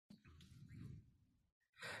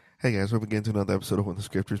Hey guys, welcome again to another episode of When the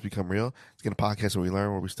Scriptures Become Real. It's again a podcast where we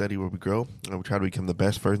learn, where we study, where we grow, and we try to become the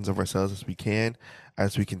best versions of ourselves as we can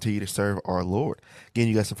as we continue to serve our Lord. Again,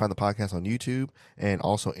 you guys can find the podcast on YouTube and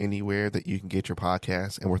also anywhere that you can get your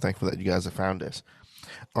podcast, and we're thankful that you guys have found us.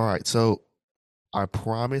 All right, so I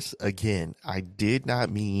promise again, I did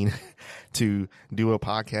not mean to do a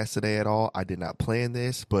podcast today at all. I did not plan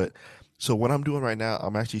this, but so what I'm doing right now,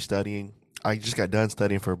 I'm actually studying. I just got done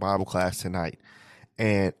studying for a Bible class tonight.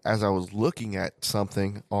 And as I was looking at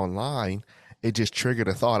something online, it just triggered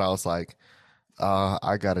a thought. I was like,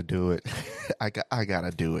 I gotta do it. I gotta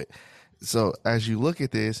do it. So as you look at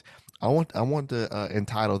this, I want to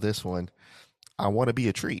entitle this one, I want to be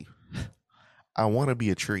a tree. I want to be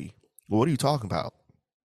a tree. Well, what are you talking about?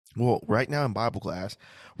 Well, right now in Bible class,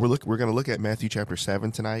 we're going to look at Matthew chapter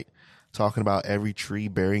 7 tonight, talking about every tree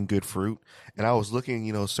bearing good fruit. And I was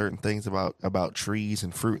looking, certain things about trees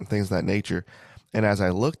and fruit and things of that nature. And as I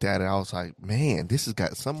looked at it, I was like, man, this has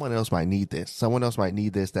got someone else might need this. Someone else might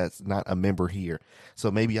need this that's not a member here.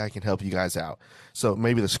 So maybe I can help you guys out. So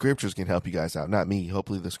maybe the scriptures can help you guys out, not me.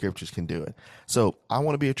 Hopefully the scriptures can do it. So I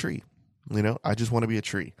want to be a tree. I just want to be a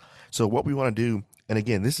tree. So what we want to do, and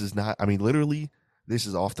again, this is not, literally, this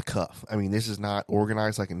is off the cuff. This is not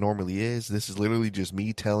organized like it normally is. This is literally just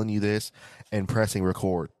me telling you this and pressing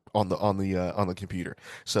record on the computer.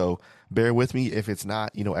 So bear with me if it's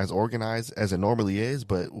not, as organized as it normally is,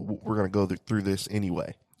 but we're going to go through this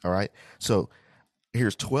anyway. All right. So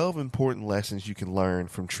here's 12 important lessons you can learn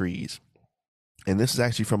from trees. And this is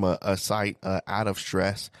actually from a site,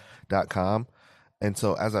 outofstress.com. And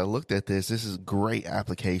so as I looked at this is great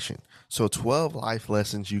application. So 12 life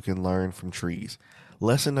lessons you can learn from trees.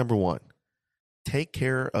 Lesson number 1, take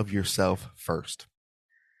care of yourself first.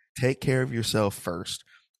 Take care of yourself first.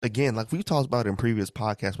 Again, like we've talked about in previous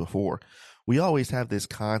podcasts before, we always have this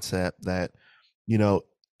concept that,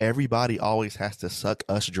 everybody always has to suck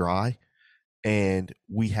us dry and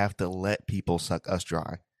we have to let people suck us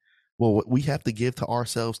dry. Well, we have to give to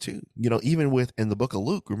ourselves too. Even with in the book of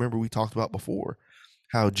Luke, remember we talked about before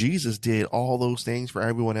how Jesus did all those things for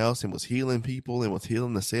everyone else and was healing people and was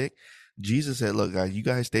healing the sick. Jesus said, look, guys, you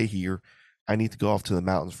guys stay here. I need to go off to the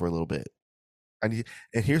mountains for a little bit. And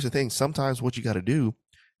here's the thing. Sometimes what you got to do,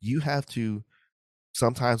 you have to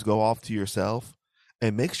sometimes go off to yourself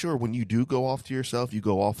and make sure when you do go off to yourself, you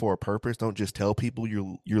go off for a purpose. Don't just tell people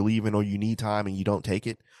you're leaving or you need time and you don't take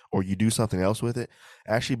it or you do something else with it.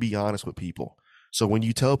 Actually be honest with people. So when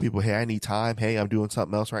you tell people, hey, I need time, hey, I'm doing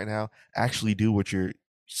something else right now, actually do what you're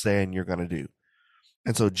saying you're going to do.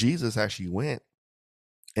 And so Jesus actually went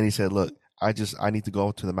and he said, look, I need to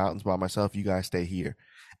go to the mountains by myself. You guys stay here.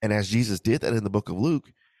 And as Jesus did that in the book of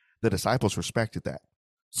Luke, the disciples respected that.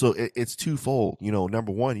 So it's twofold.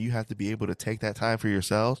 Number one, you have to be able to take that time for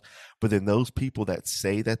yourselves. But then those people that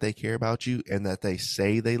say that they care about you and that they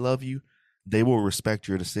say they love you, they will respect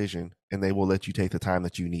your decision and they will let you take the time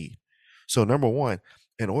that you need. So number one,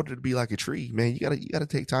 in order to be like a tree, man, you gotta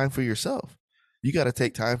take time for yourself. You got to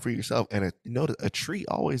take time for yourself. And a tree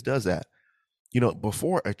always does that.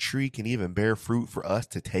 Before a tree can even bear fruit for us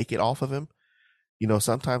to take it off of him,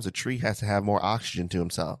 sometimes a tree has to have more oxygen to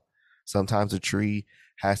himself. Sometimes a tree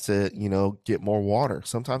has to, get more water.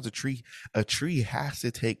 Sometimes a tree has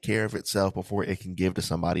to take care of itself before it can give to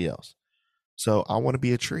somebody else. So I want to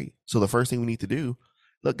be a tree. So the first thing we need to do,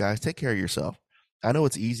 look, guys, take care of yourself. I know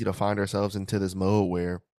it's easy to find ourselves into this mode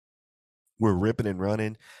where we're ripping and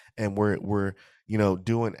running and we're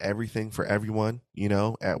doing everything for everyone,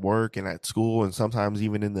 at work and at school and sometimes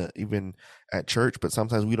even at church, but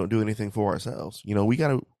sometimes we don't do anything for ourselves. We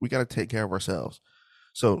gotta take care of ourselves.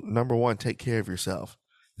 So number one, take care of yourself.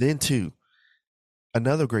 Then two,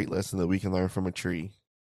 another great lesson that we can learn from a tree,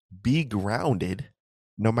 be grounded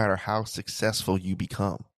no matter how successful you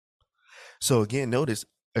become. So again, notice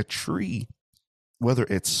a tree, whether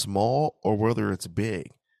it's small or whether it's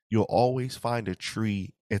big, you'll always find a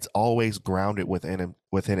tree. It's always grounded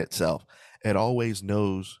within itself. It always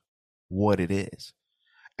knows what it is.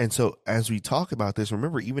 And so as we talk about this,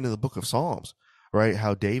 remember, even in the book of Psalms, right,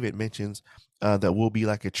 how David mentions that we'll be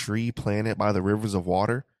like a tree planted by the rivers of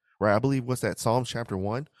water, right? I believe what's that, Psalms chapter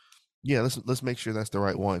 1? Yeah, let's make sure that's the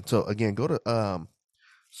right one. So again, go to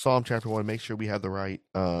Psalm chapter 1, make sure we have the right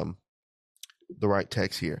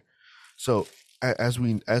text here. So as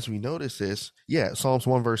we notice this, yeah, Psalms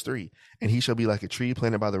 1 verse 3, and he shall be like a tree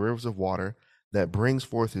planted by the rivers of water that brings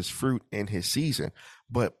forth his fruit in his season.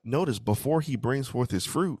 But notice, before he brings forth his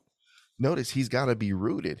fruit, notice he's got to be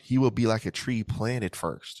rooted. He will be like a tree planted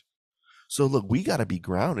first. So look, we got to be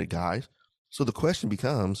grounded, guys. So the question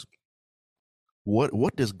becomes,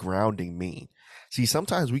 What does grounding mean? See,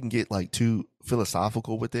 sometimes we can get like too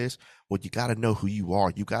philosophical with this. Well, you got to know who you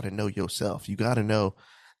are. You got to know yourself. You got to know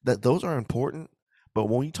that those are important. But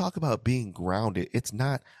when you talk about being grounded, it's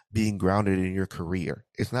not being grounded in your career.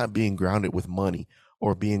 It's not being grounded with money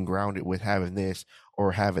or being grounded with having this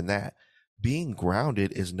or having that. Being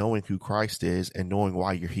grounded is knowing who Christ is and knowing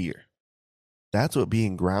why you're here. That's what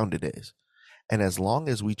being grounded is. And as long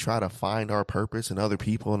as we try to find our purpose in other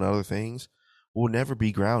people and other things, we'll never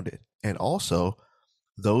be grounded. And also,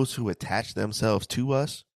 those who attach themselves to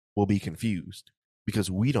us will be confused because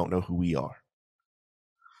we don't know who we are.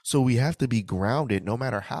 So we have to be grounded no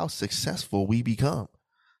matter how successful we become.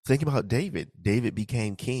 Think about David. David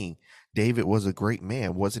became king. David was a great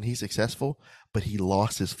man. Wasn't he successful? But he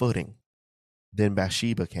lost his footing. Then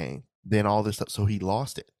Bathsheba came. Then all this stuff. So he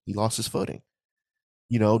lost it. He lost his footing.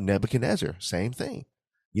 Nebuchadnezzar, same thing.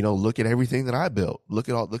 Look at everything that I built. Look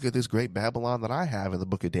at this great Babylon that I have in the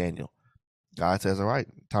book of Daniel. God says, all right,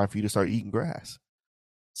 time for you to start eating grass.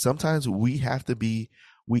 Sometimes we have to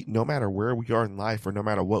no matter where we are in life or no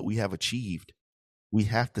matter what we have achieved, we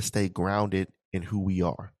have to stay grounded in who we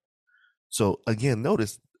are. So again,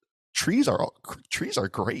 notice trees are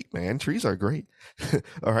great, man. Trees are great.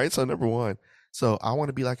 All right. So number one, so I want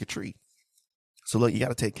to be like a tree. So look, you got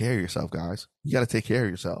to take care of yourself, guys. You got to take care of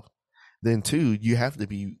yourself. Then two, you have to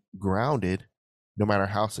be grounded no matter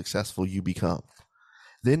how successful you become.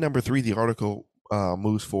 Then number three, the article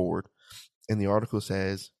moves forward, and the article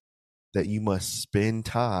says that you must spend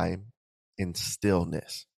time in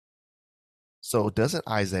stillness. So doesn't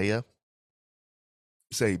Isaiah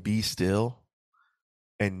say, be still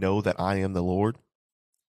and know that I am the Lord?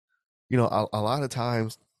 A lot of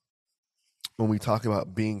times when we talk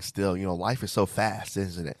about being still, life is so fast,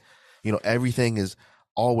 isn't it? Everything is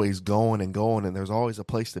always going and going, and there's always a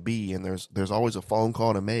place to be, and there's always a phone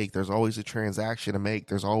call to make, there's always a transaction to make,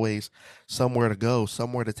 there's always somewhere to go,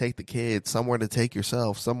 somewhere to take the kids, somewhere to take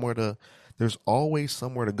yourself, there's always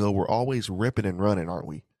somewhere to go. We're always ripping and running, aren't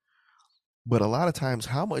we? But a lot of times,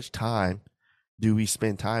 how much time do we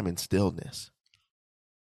spend time in stillness?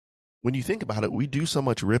 When you think about it, we do so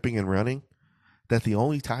much ripping and running that the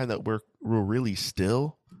only time that we're really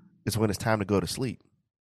still is when it's time to go to sleep.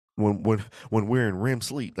 When we're in REM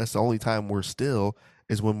sleep, that's the only time we're still,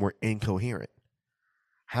 is when we're incoherent.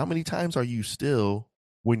 How many times are you still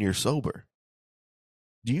when you're sober?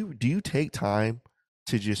 Do you take time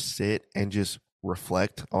to just sit and just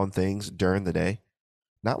reflect on things during the day?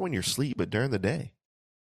 Not when you're asleep, but during the day.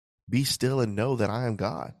 Be still and know that I am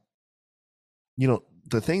God.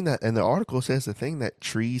 The thing that, and the article says, the thing that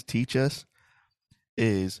trees teach us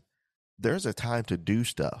is there's a time to do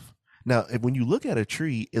stuff. Now, when you look at a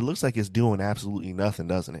tree, it looks like it's doing absolutely nothing,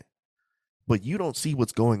 doesn't it? But you don't see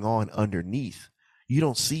what's going on underneath. You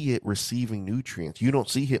don't see it receiving nutrients. You don't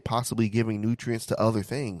see it possibly giving nutrients to other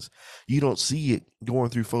things. You don't see it going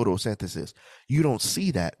through photosynthesis. You don't see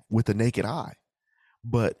that with the naked eye.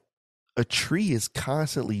 But a tree is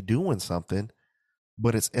constantly doing something,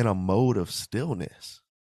 but it's in a mode of stillness,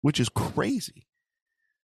 which is crazy.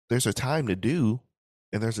 There's a time to do,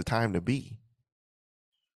 and there's a time to be.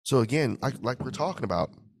 So again, like we're talking about,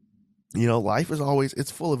 life is always, it's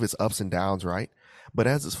full of its ups and downs, right? But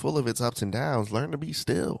as it's full of its ups and downs, learn to be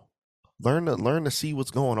still. Learn to see what's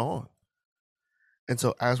going on. And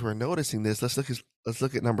so as we're noticing this, let's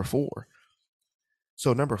look at number 4.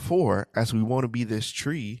 So number 4, as we want to be this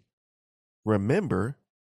tree, remember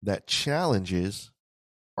that challenges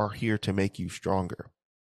are here to make you stronger.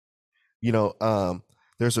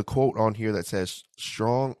 There's a quote on here that says,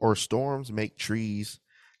 storms make trees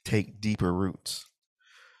take deeper roots.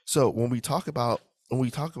 So when we talk about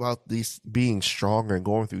these being stronger and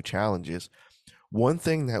going through challenges, one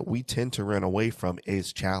thing that we tend to run away from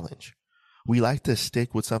is challenge. We like to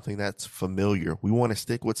stick with something that's familiar. We want to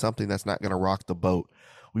stick with something that's not going to rock the boat.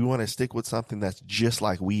 We want to stick with something that's just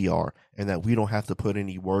like we are, and that we don't have to put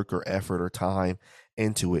any work or effort or time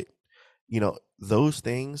into it. Those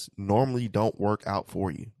things normally don't work out for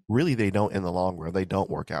you. Really, they don't in the long run. They don't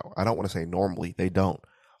work out. I don't want to say normally, they don't.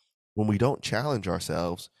 When we don't challenge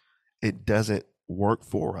ourselves, it doesn't work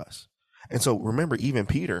for us. And so remember, even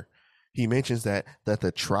Peter, he mentions that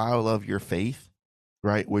the trial of your faith,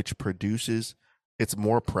 right, which produces, it's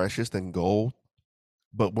more precious than gold.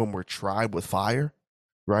 But when we're tried with fire,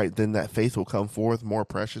 right, then that faith will come forth more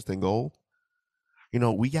precious than gold.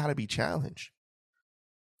 We got to be challenged.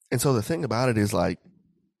 And so the thing about it is, like,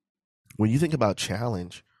 when you think about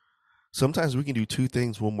challenge, sometimes we can do two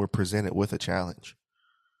things when we're presented with a challenge.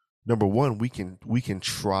 Number one, we can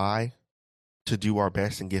try to do our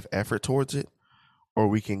best and give effort towards it, or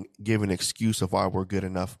we can give an excuse of why we're good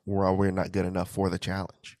enough, or why we're not good enough for the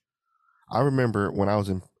challenge. I remember when I was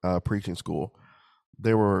in preaching school,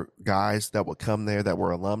 there were guys that would come there that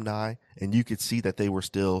were alumni, and you could see that they were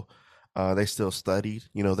still, they still studied,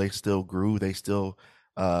 they still grew, they still,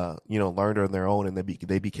 learned on their own, and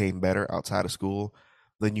they became better outside of school.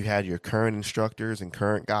 Then you had your current instructors and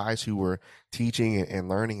current guys who were teaching and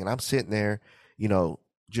learning, and I'm sitting there,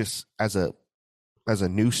 just as a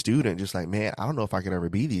new student, just like, man, I don't know if I could ever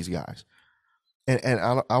be these guys. And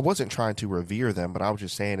I wasn't trying to revere them, but I was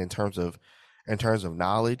just saying in terms of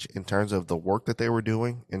knowledge, in terms of the work that they were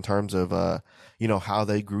doing, in terms of how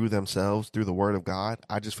they grew themselves through the Word of God.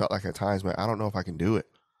 I just felt like at times, man, I don't know if I can do it.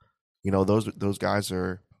 Those guys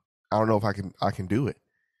are, I don't know if I can do it.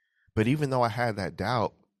 But even though I had that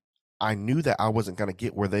doubt, I knew that I wasn't going to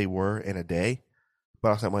get where they were in a day. But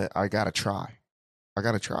I was like, well, I gotta try. I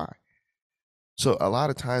gotta try. So a lot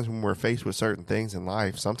of times when we're faced with certain things in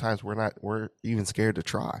life, sometimes we're even scared to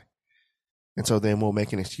try. And so then we'll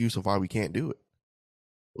make an excuse of why we can't do it.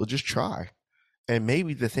 We'll just try. And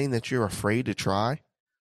maybe the thing that you're afraid to try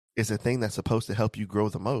is the thing that's supposed to help you grow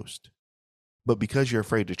the most. But because you're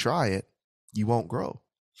afraid to try it, you won't grow.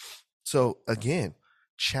 So again,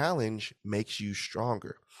 challenge makes you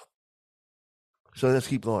stronger. So let's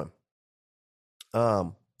keep going.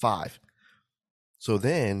 5. So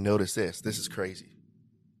then notice this. This is crazy.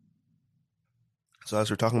 So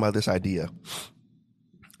as we're talking about this idea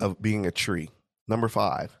of being a tree, number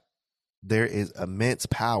 5, there is immense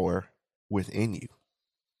power within you.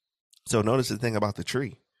 So notice the thing about the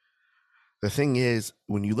tree. The thing is,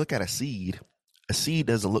 when you look at a seed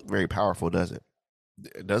doesn't look very powerful, does it?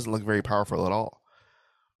 It doesn't look very powerful at all.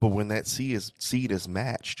 But when that seed is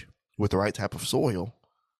matched with the right type of soil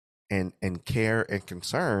and care and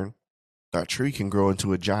concern, that tree can grow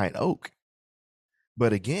into a giant oak.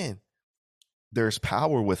 But again, there's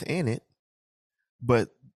power within it, but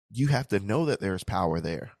you have to know that there's power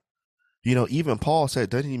there. Even Paul said,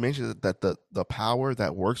 doesn't he mention that the power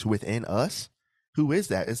that works within us? Who is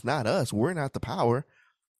that? It's not us. We're not the power.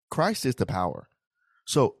 Christ is the power.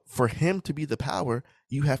 So for him to be the power,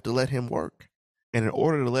 you have to let him work. And in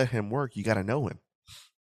order to let him work, you got to know him.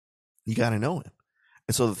 You got to know him.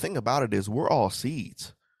 And so the thing about it is we're all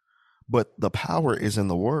seeds, but the power is in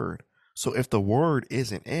the word. So if the word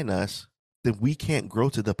isn't in us, then we can't grow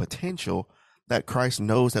to the potential that Christ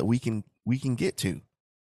knows that we can get to.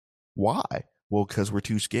 Why? Well, because we're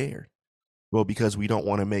too scared. Well, because we don't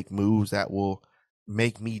want to make moves that will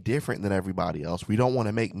make me different than everybody else. We don't want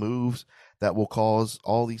to make moves that will cause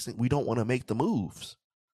all these things. We don't want to make the moves.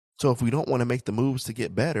 So if we don't want to make the moves to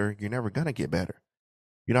get better, you're never going to get better.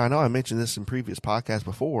 I know I mentioned this in previous podcasts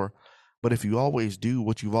before, but if you always do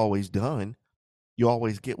what you've always done, you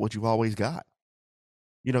always get what you've always got.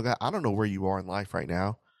 God, I don't know where you are in life right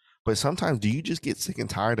now, but sometimes do you just get sick and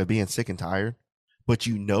tired of being sick and tired, but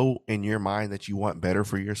you know in your mind that you want better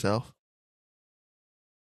for yourself?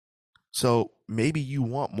 So maybe you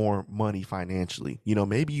want more money financially.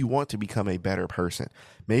 Maybe you want to become a better person.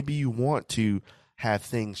 Maybe you want to have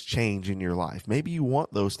things change in your life. Maybe you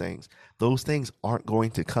want those things. Those things aren't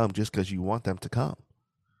going to come just because you want them to come.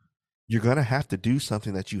 You're going to have to do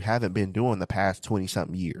something that you haven't been doing the past 20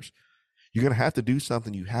 something years. You're going to have to do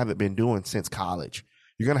something you haven't been doing since college.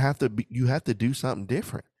 You have to do something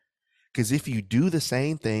different. Because if you do the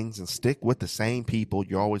same things and stick with the same people,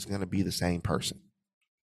 you're always going to be the same person.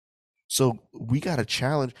 So we got to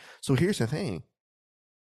challenge. So here's the thing.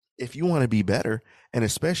 If you want to be better, and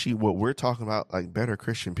especially what we're talking about, like better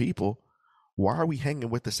Christian people, why are we hanging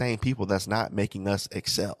with the same people that's not making us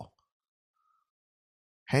excel?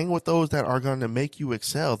 Hang with those that are going to make you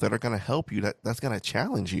excel, that are going to help you, that's going to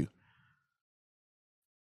challenge you.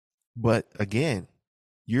 But again,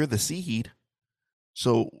 you're the seed.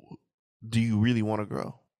 So do you really want to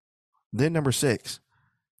grow? Then number 6,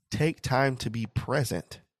 take time to be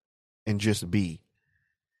present and just be.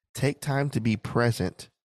 Take time to be present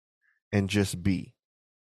and just be.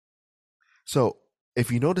 So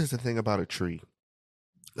if you notice the thing about a tree,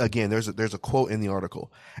 again, there's a quote in the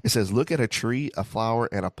article. It says, look at a tree, a flower,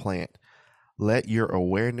 and a plant. Let your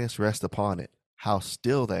awareness rest upon it, how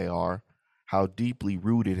still they are, how deeply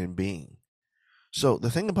rooted in being. So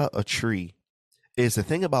the thing about a tree is the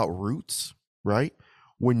thing about roots, right?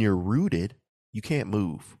 When you're rooted, you can't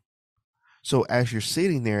move. So as you're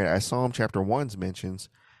sitting there, as Psalm chapter 1 mentions,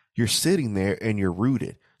 you're sitting there and you're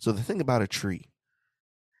rooted. So the thing about a tree,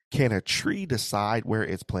 can a tree decide where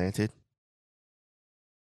it's planted?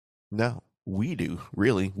 No, we do,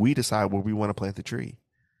 really. We decide where we want to plant the tree.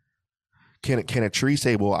 Can a tree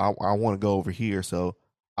say, well, I want to go over here, so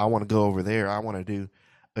I want to go over there. I want to do.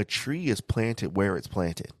 A tree is planted where it's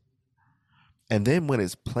planted. And then when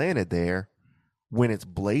it's planted there, when it's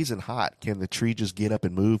blazing hot, can the tree just get up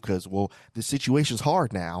and move? Because, well, the situation's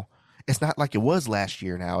hard now. It's not like it was last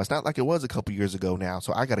year now. It's not like it was a couple years ago now.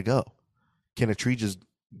 So I got to go. Can a tree just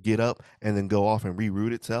get up and then go off and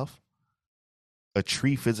reroot itself? A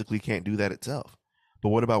tree physically can't do that itself. But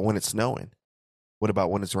what about when it's snowing? What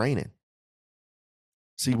about when it's raining?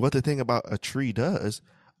 See, what the thing about a tree does,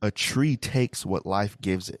 a tree takes what life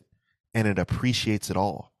gives it and it appreciates it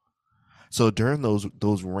all. So during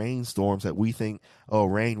those rainstorms that we think, oh,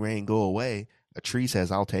 rain, rain, go away, a tree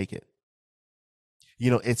says, I'll take it.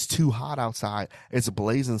 It's too hot outside. It's a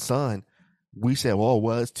blazing sun. We say,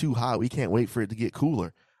 well, it's too hot. We can't wait for it to get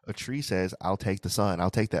cooler. A tree says, I'll take the sun. I'll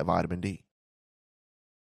take that vitamin D.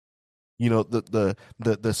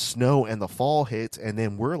 The snow and the fall hits, and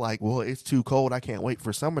then we're like, well, it's too cold. I can't wait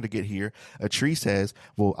for summer to get here. A tree says,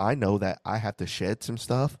 well, I know that I have to shed some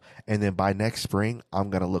stuff, and then by next spring,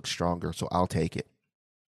 I'm going to look stronger, so I'll take it.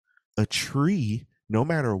 A tree, no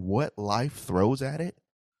matter what life throws at it,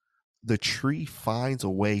 the tree finds a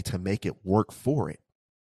way to make it work for it,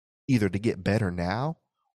 either to get better now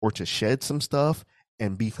or to shed some stuff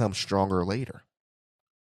and become stronger later.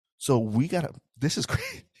 So this is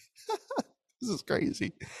crazy. This is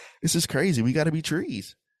crazy. This is crazy. We got to be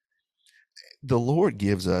trees. The Lord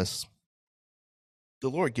gives us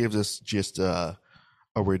just a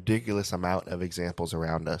ridiculous amount of examples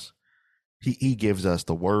around us. He gives us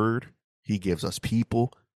the word. He gives us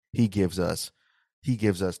people. He gives us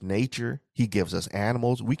nature. He gives us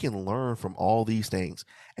animals. We can learn from all these things.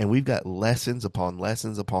 And we've got lessons upon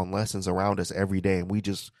lessons upon lessons around us every day. And we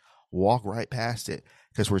just walk right past it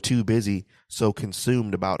because we're too busy, so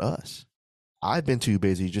consumed about us. I've been too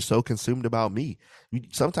busy, just so consumed about me.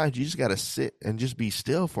 Sometimes you just got to sit and just be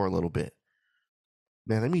still for a little bit.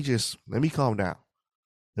 Man, let me calm down.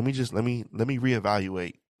 Let me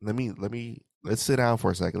reevaluate. Let's sit down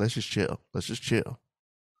for a second. Let's just chill.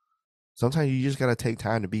 Sometimes you just got to take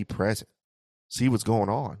time to be present, see what's going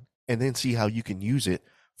on, and then see how you can use it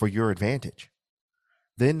for your advantage.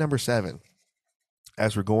 Then number 7,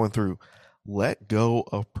 as we're going through, let go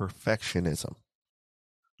of perfectionism.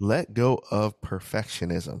 Let go of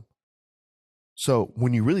perfectionism. So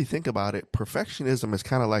when you really think about it, perfectionism is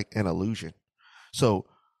kind of like an illusion. So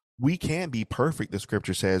we can't be perfect, the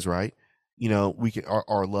scripture says, right? We can,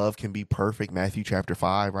 our love can be perfect. Matthew chapter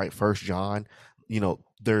 5, right? 1 John,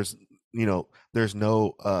 there's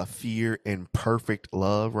no fear in perfect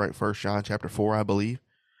love, right? 1 John chapter 4, I believe.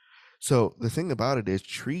 So the thing about it is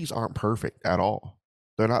trees aren't perfect at all.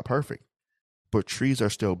 They're not perfect, but trees are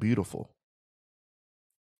still beautiful.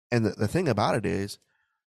 And the thing about it is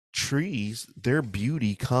trees, their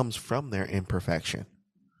beauty comes from their imperfection.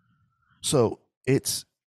 So it's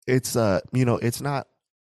not,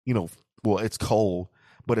 well, it's cold,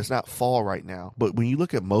 but it's not fall right now. But when you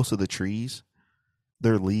look at most of the trees,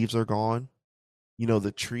 their leaves are gone.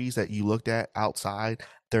 The trees that you looked at outside,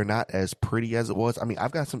 they're not as pretty as it was. I mean,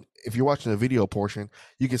 I've got if you're watching the video portion,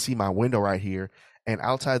 you can see my window right here. And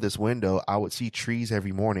outside this window, I would see trees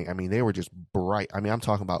every morning. I mean, they were just bright. I mean, I'm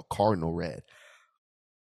talking about cardinal red.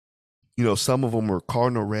 Some of them were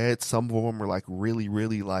cardinal red. Some of them were like really,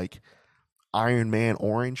 really like Iron Man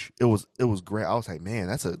orange. It was great. I was like, man,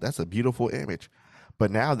 that's a beautiful image.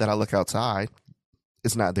 But now that I look outside,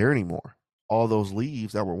 it's not there anymore. All those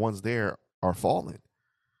leaves that were once there are fallen.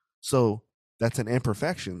 So that's an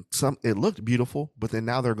imperfection. It looked beautiful, but then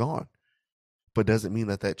now they're gone. But does it mean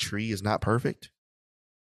that tree is not perfect?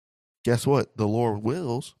 Guess what? The Lord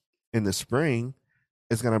wills in the spring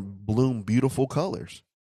it's going to bloom beautiful colors.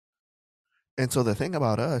 And so the thing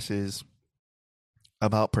about us is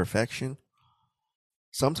about perfection.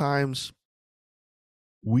 Sometimes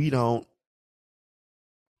we don't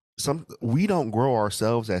grow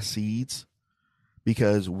ourselves as seeds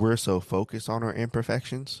because we're so focused on our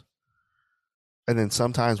imperfections. And then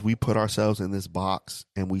sometimes we put ourselves in this box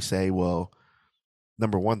and we say, well,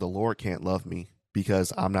 number one, the Lord can't love me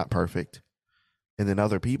because I'm not perfect. And then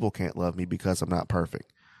other people can't love me because I'm not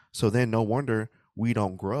perfect. So then no wonder we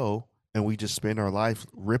don't grow and we just spend our life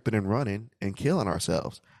ripping and running and killing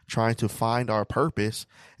ourselves, trying to find our purpose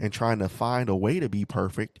and trying to find a way to be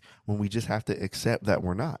perfect when we just have to accept that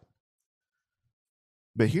we're not.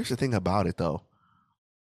 But here's the thing about it, though.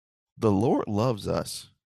 The Lord loves us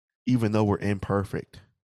even though we're imperfect,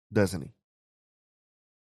 doesn't he?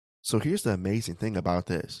 So here's the amazing thing about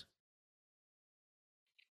this.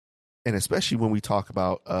 And especially when we talk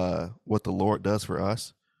about what the Lord does for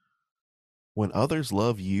us, when others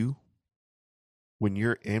love you, when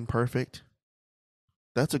you're imperfect,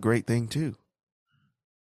 that's a great thing too.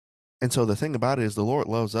 And so the thing about it is the Lord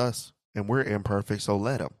loves us and we're imperfect, so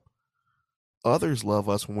let him. Others love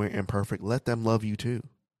us when we're imperfect. Let them love you too.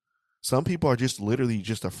 Some people are just literally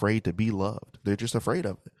just afraid to be loved. They're just afraid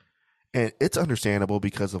of it. And it's understandable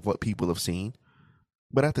because of what people have seen.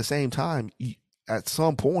 But at the same time, at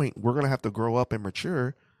some point, we're going to have to grow up and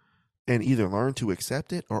mature and either learn to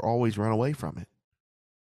accept it or always run away from it.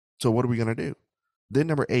 So what are we going to do? Then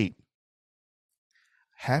number 8,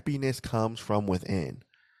 happiness comes from within.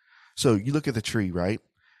 So you look at the tree, right?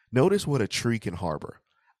 Notice what a tree can harbor.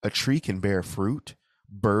 A tree can bear fruit.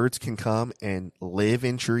 Birds can come and live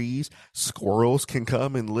in trees. Squirrels can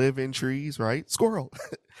come and live in trees, right? Squirrel,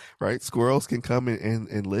 right? Squirrels can come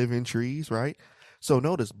and live in trees, right? So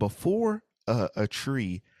notice before a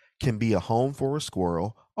tree can be a home for a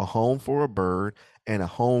squirrel, a home for a bird, and a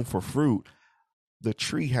home for fruit, the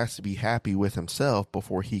tree has to be happy with himself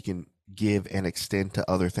before he can give and extend to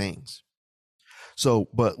other things. So,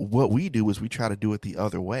 but what we do is we try to do it the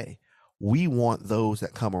other way. We want those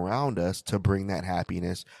that come around us to bring that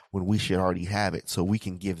happiness when we should already have it so we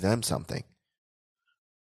can give them something.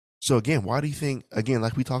 So again, why do you think, again,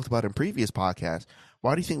 like we talked about in previous podcasts,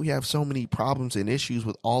 why do you think we have so many problems and issues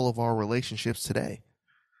with all of our relationships today?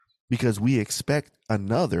 Because we expect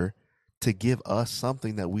another to give us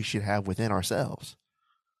something that we should have within ourselves.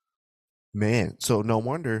 Man, so no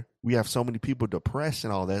wonder we have so many people depressed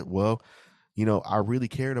and all that. Well, I really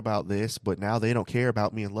cared about this, but now they don't care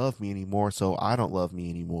about me and love me anymore, so I don't love me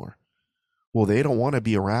anymore. Well, they don't want to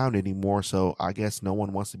be around anymore, so I guess no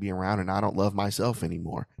one wants to be around, and I don't love myself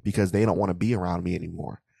anymore because they don't want to be around me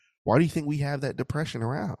anymore. Why do you think we have that depression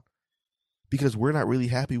around? Because we're not really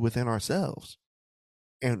happy within ourselves.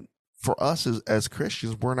 And for us as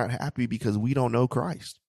Christians, we're not happy because we don't know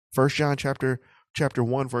Christ. First John chapter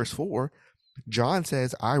 1, verse 4, John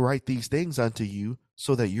says, I write these things unto you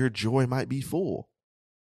so that your joy might be full.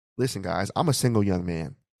 Listen, guys, I'm a single young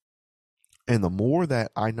man. And the more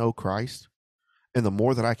that I know Christ and the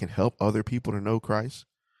more that I can help other people to know Christ,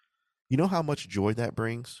 you know how much joy that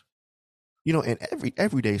brings? And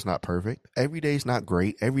every day is not perfect. Every day is not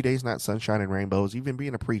great. Every day is not sunshine and rainbows. Even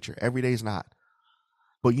being a preacher, every day is not.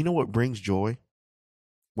 But you know what brings joy?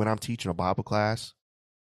 When I'm teaching a Bible class,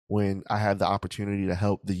 when I have the opportunity to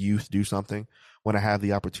help the youth do something, when I have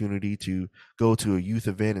the opportunity to go to a youth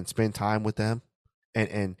event and spend time with them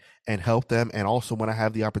and help them, and also when I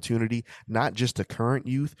have the opportunity not just to current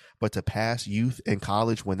youth but to past youth in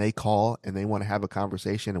college, when they call and they want to have a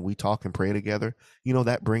conversation and we talk and pray together,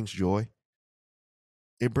 that brings joy.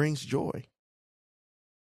 It brings joy.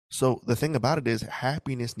 So the thing about it is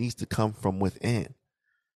happiness needs to come from within.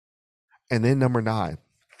 And then number 9,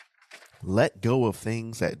 let go of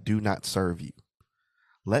things that do not serve you.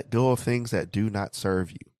 Let go of things that do not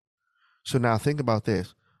serve you. So now think about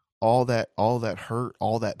this. All that hurt,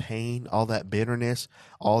 all that pain, all that bitterness,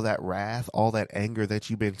 all that wrath, all that anger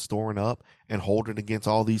that you've been storing up and holding against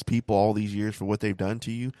all these people all these years for what they've done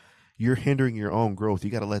to you, you're hindering your own growth.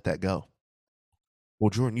 You got to let that go.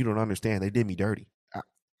 Well, Jordan, you don't understand. They did me dirty.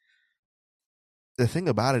 The thing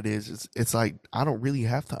about it is, it's like, I don't really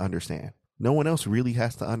have to understand. No one else really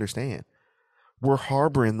has to understand. We're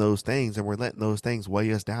harboring those things and we're letting those things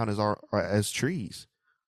weigh us down as trees.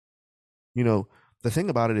 The thing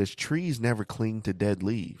about it is trees never cling to dead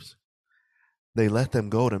leaves. They let them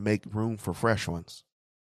go to make room for fresh ones.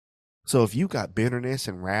 So if you got bitterness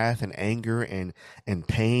and wrath and anger and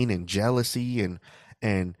pain and jealousy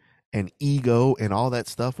and ego and all that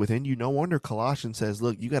stuff within you, no wonder Colossians says,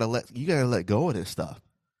 look, you gotta let go of this stuff.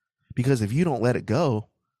 Because if you don't let it go,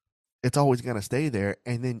 it's always going to stay there,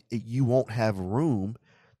 and then you won't have room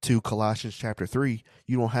to Colossians chapter 3.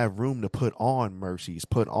 You don't have room to put on mercies,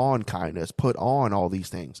 put on kindness, put on all these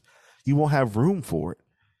things. You won't have room for it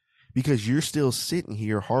because you're still sitting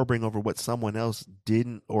here harboring over what someone else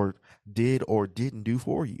did or didn't do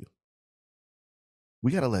for you.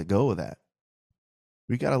 We got to let go of that.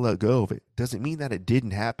 We got to let go of it. Doesn't mean that it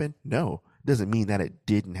didn't happen. No, doesn't mean that it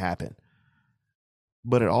didn't happen.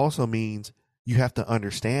 But it also means you have to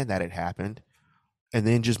understand that it happened and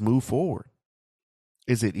then just move forward.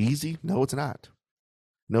 Is it easy? No, it's not.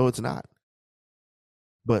 No, it's not.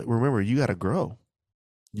 But remember, you got to grow.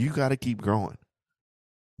 You got to keep growing.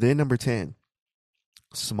 Then number 10,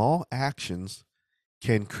 small actions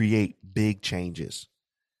can create big changes.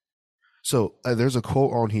 So there's a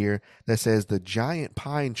quote on here that says the giant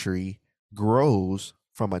pine tree grows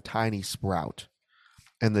from a tiny sprout,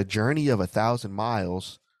 and the journey of 1,000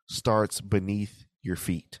 miles starts beneath your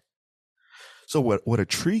feet. So what a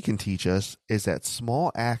tree can teach us is that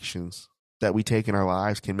small actions that we take in our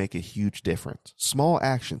lives can make a huge difference. Small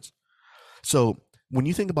actions. So when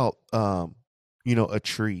you think about, a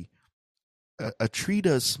tree, a tree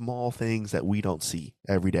does small things that we don't see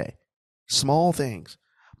every day. Small things.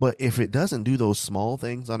 But if it doesn't do those small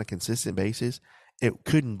things on a consistent basis, it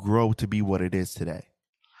couldn't grow to be what it is today.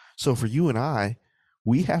 So for you and I,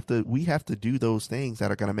 we have to do those things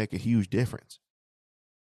that are going to make a huge difference.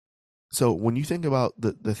 So when you think about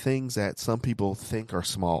the things that some people think are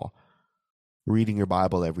small, reading your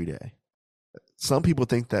Bible every day, some people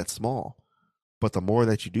think that's small, but the more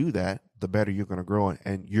that you do that, the better you're going to grow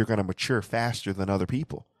and you're going to mature faster than other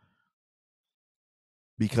people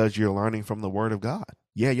because you're learning from the Word of God.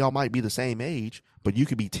 Yeah, y'all might be the same age, but you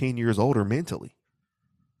could be 10 years older mentally.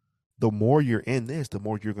 The more you're in this, the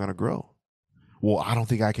more you're going to grow. Well, I don't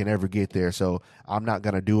think I can ever get there, so I'm not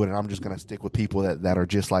going to do it, and I'm just going to stick with people that are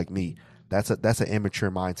just like me. That's an immature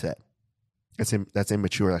mindset. That's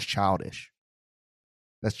immature. That's childish.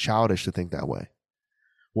 That's childish to think that way.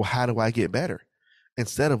 Well, how do I get better?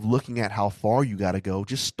 Instead of looking at how far you got to go,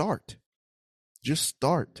 just start. Just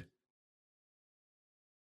start.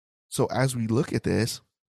 So as we look at this,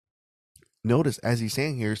 notice as he's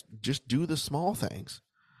saying here, just do the small things.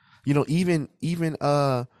 Even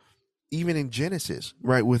in Genesis,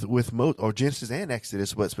 right, with or Genesis and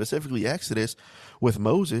Exodus, but specifically Exodus with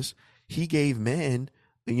Moses, he gave men,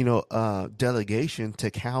 delegation to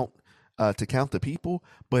count the people,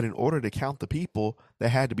 but in order to count the people, they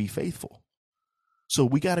had to be faithful. So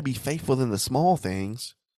we got to be faithful in the small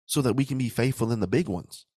things so that we can be faithful in the big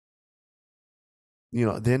ones.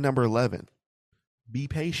 Then number 11, be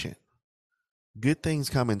patient. Good things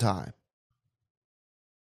come in time.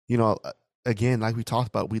 Again, like we talked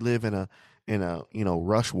about, we live in a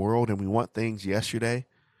rush world and we want things yesterday.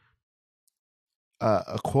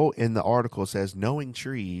 A quote in the article says, "Knowing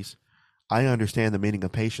trees, I understand the meaning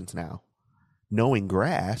of patience now. Knowing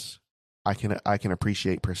grass, I can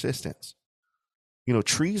appreciate persistence."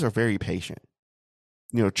 Trees are very patient.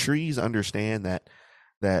 Trees understand that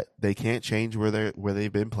they can't change where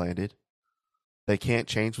they've been planted. They can't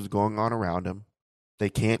change what's going on around them. They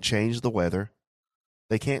can't change the weather.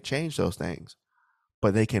 They can't change those things,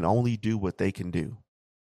 but they can only do what they can do.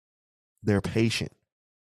 They're patient.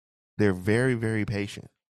 They're very, very patient.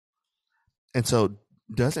 And so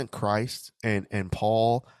doesn't Christ and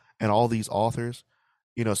Paul and all these authors,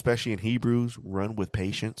 especially in Hebrews, run with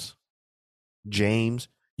patience? James,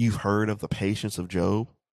 you've heard of the patience of Job.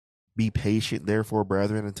 Be patient, therefore,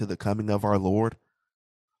 brethren, until the coming of our Lord.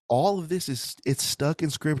 All of this it's stuck in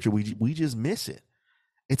Scripture. We just miss it.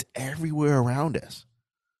 It's everywhere around us.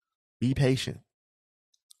 Be patient.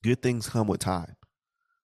 Good things come with time.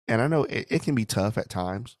 And I know it can be tough at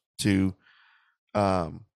times to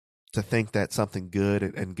think that something good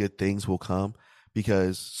and good things will come,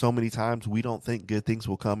 because so many times we don't think good things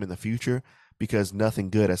will come in the future because nothing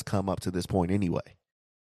good has come up to this point anyway.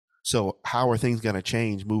 So how are things going to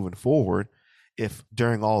change moving forward if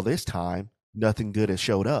during all this time nothing good has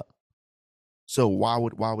showed up? So why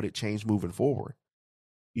would it change moving forward?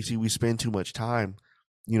 You see, we spend too much time,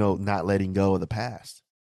 not letting go of the past.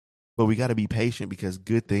 But we got to be patient because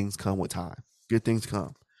good things come with time. Good things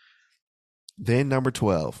come. Then number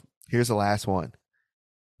 12, here's the last one.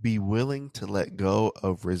 Be willing to let go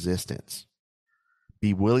of resistance.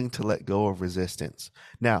 Be willing to let go of resistance.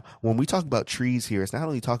 Now, when we talk about trees here, it's not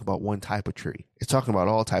only talking about one type of tree. It's talking about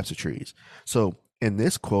all types of trees. So in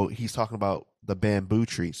this quote, he's talking about the bamboo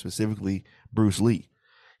tree, specifically Bruce Lee.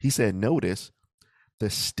 He said, notice the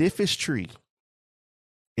stiffest tree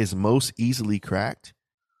is most easily cracked,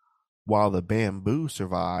 while the bamboo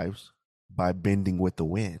survives by bending with the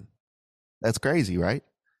wind. That's crazy, right?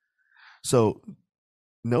 So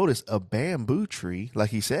notice a bamboo tree, like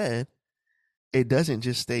he said, it doesn't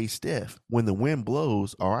just stay stiff. When the wind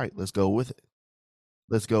blows, all right, let's go with it.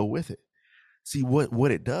 Let's go with it. See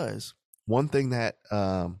what it does. One thing that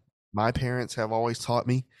my parents have always taught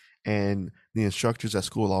me, and the instructors at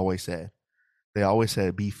school always said,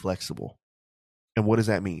 be flexible. And what does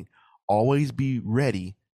that mean? Always be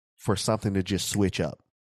ready for something to just switch up,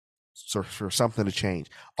 so for something to change.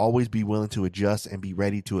 Always be willing to adjust and be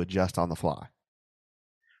ready to adjust on the fly.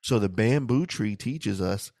 So the bamboo tree teaches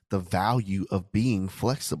us the value of being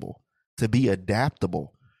flexible, to be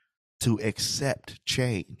adaptable, to accept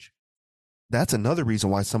change. That's another reason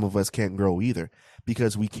why some of us can't grow either,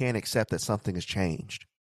 because we can't accept that something has changed.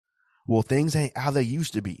 Well, things ain't how they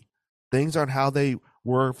used to be. Things aren't how they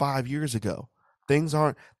were 5 years ago. Things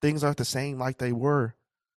aren't the same like they were.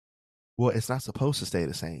 Well, it's not supposed to stay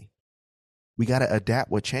the same. We got to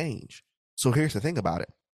adapt with change. So here's the thing about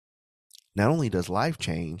it. Not only does life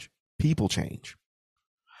change, people change.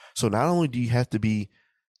 So not only do you have to be,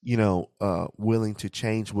 willing to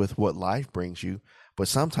change with what life brings you, but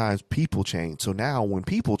sometimes people change. So now when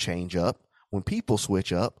people change up, When people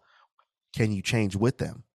switch up, can you change with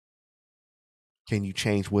them? Can you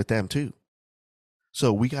change with them too?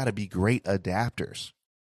 So we got to be great adapters.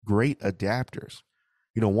 Great adapters.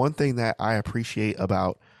 One thing that I appreciate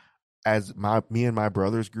about as me and my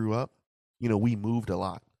brothers grew up, we moved a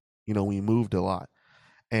lot. We moved a lot.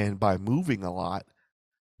 And by moving a lot,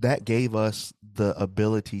 that gave us the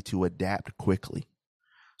ability to adapt quickly.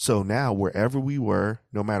 So now, wherever we were,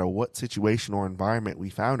 no matter what situation or environment we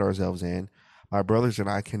found ourselves in, my brothers and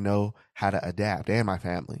I can know how to adapt, and my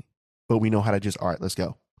family. But we know how to just, all right, let's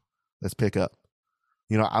go. Let's pick up.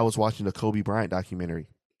 I was watching the Kobe Bryant documentary,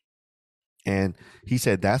 and he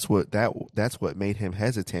said that's what made him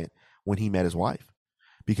hesitant when he met his wife,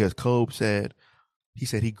 because Kobe said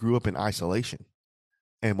he grew up in isolation.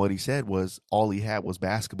 And what he said was all he had was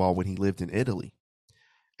basketball when he lived in Italy.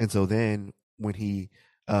 And so then when he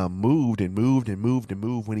moved and moved and moved and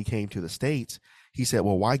moved when he came to the States, he said,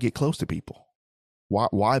 well, why get close to people?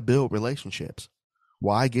 Why build relationships?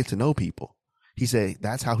 Why get to know people? He said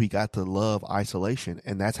that's how he got to love isolation.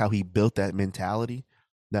 And that's how he built that mentality,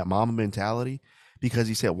 that mama mentality, because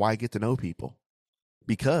he said, why get to know people?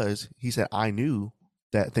 Because he said, I knew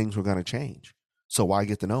that things were going to change. So why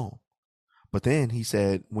get to know them? But then he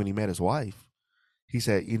said, when he met his wife, he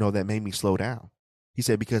said, that made me slow down. He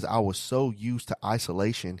said, because I was so used to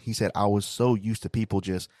isolation. He said, I was so used to people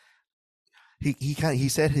just, he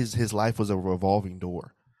said his life was a revolving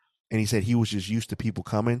door. And he said he was just used to people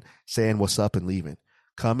coming, saying what's up and leaving,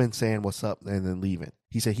 coming, saying what's up and then leaving.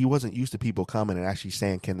 He said he wasn't used to people coming and actually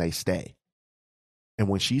saying, can they stay? And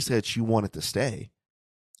when she said she wanted to stay,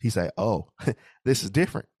 he said, oh, this is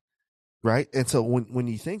different. Right. And so when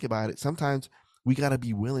you think about it, sometimes we got to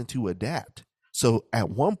be willing to adapt. So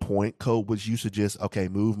at one point, Kobe was used to just, okay,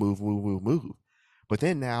 move. But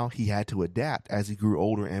then now he had to adapt as he grew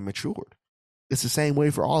older and matured. It's the same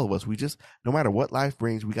way for all of us. We just, no matter what life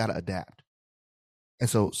brings, we got to adapt. And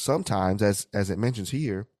so sometimes, as it mentions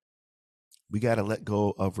here, we got to let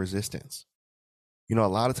go of resistance. A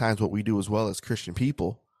lot of times what we do as well as Christian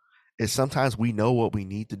people is sometimes we know what we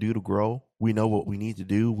need to do to grow. We know what we need to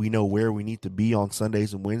do. We know where we need to be on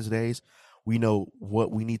Sundays and Wednesdays. We know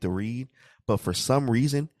what we need to read. But for some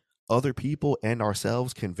reason, other people and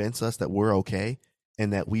ourselves convince us that we're okay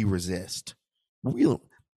and that we resist.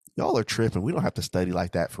 Y'all are tripping. We don't have to study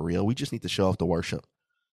like that for real. We just need to show up to worship.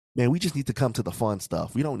 Man, we just need to come to the fun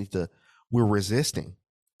stuff. We don't need to, we're resisting.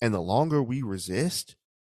 And the longer we resist,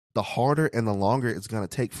 the harder and the longer it's going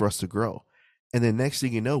to take for us to grow. And then next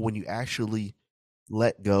thing you know, when you actually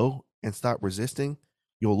let go and stop resisting,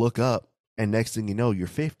 you'll look up and next thing you know, you're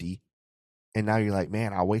 50. And now you're like,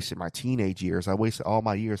 man, I wasted my teenage years. I wasted all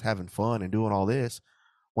my years having fun and doing all this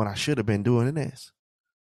when I should have been doing this.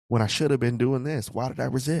 When I should have been doing this. Why did I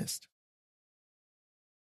resist?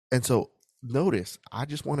 And so notice, I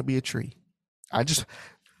just want to be a tree.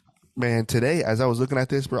 Man, today, as I was looking at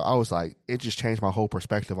this, bro, I was like, it just changed my whole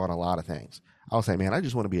perspective on a lot of things. I was like, man, I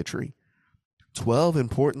just want to be a tree. 12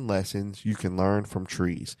 important lessons you can learn from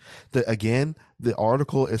trees. The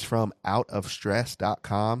article is from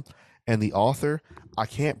outofstress.com, and the author, I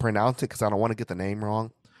can't pronounce it because I don't want to get the name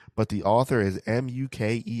wrong, but the author is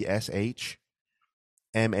Mukeshmani,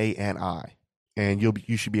 and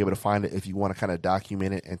you should be able to find it if you want to kind of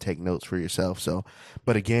document it and take notes for yourself. So,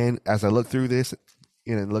 but again, as I look through this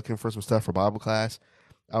and looking for some stuff for Bible class,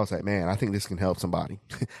 I was like, man, I think this can help somebody.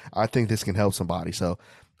 I think this can help somebody. So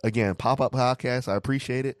again, Pop-Up Podcast, I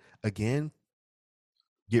appreciate it. Again,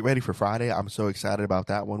 get ready for Friday. I'm so excited about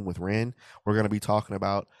that one with Ren. We're going to be talking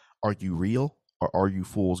about, are you real or are you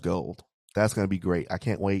fool's gold? That's going to be great. I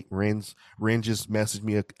can't wait. Ren just messaged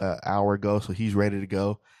me an hour ago, so he's ready to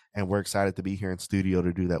go. And we're excited to be here in studio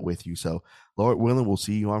to do that with you. So Lord willing, we'll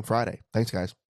see you on Friday. Thanks, guys.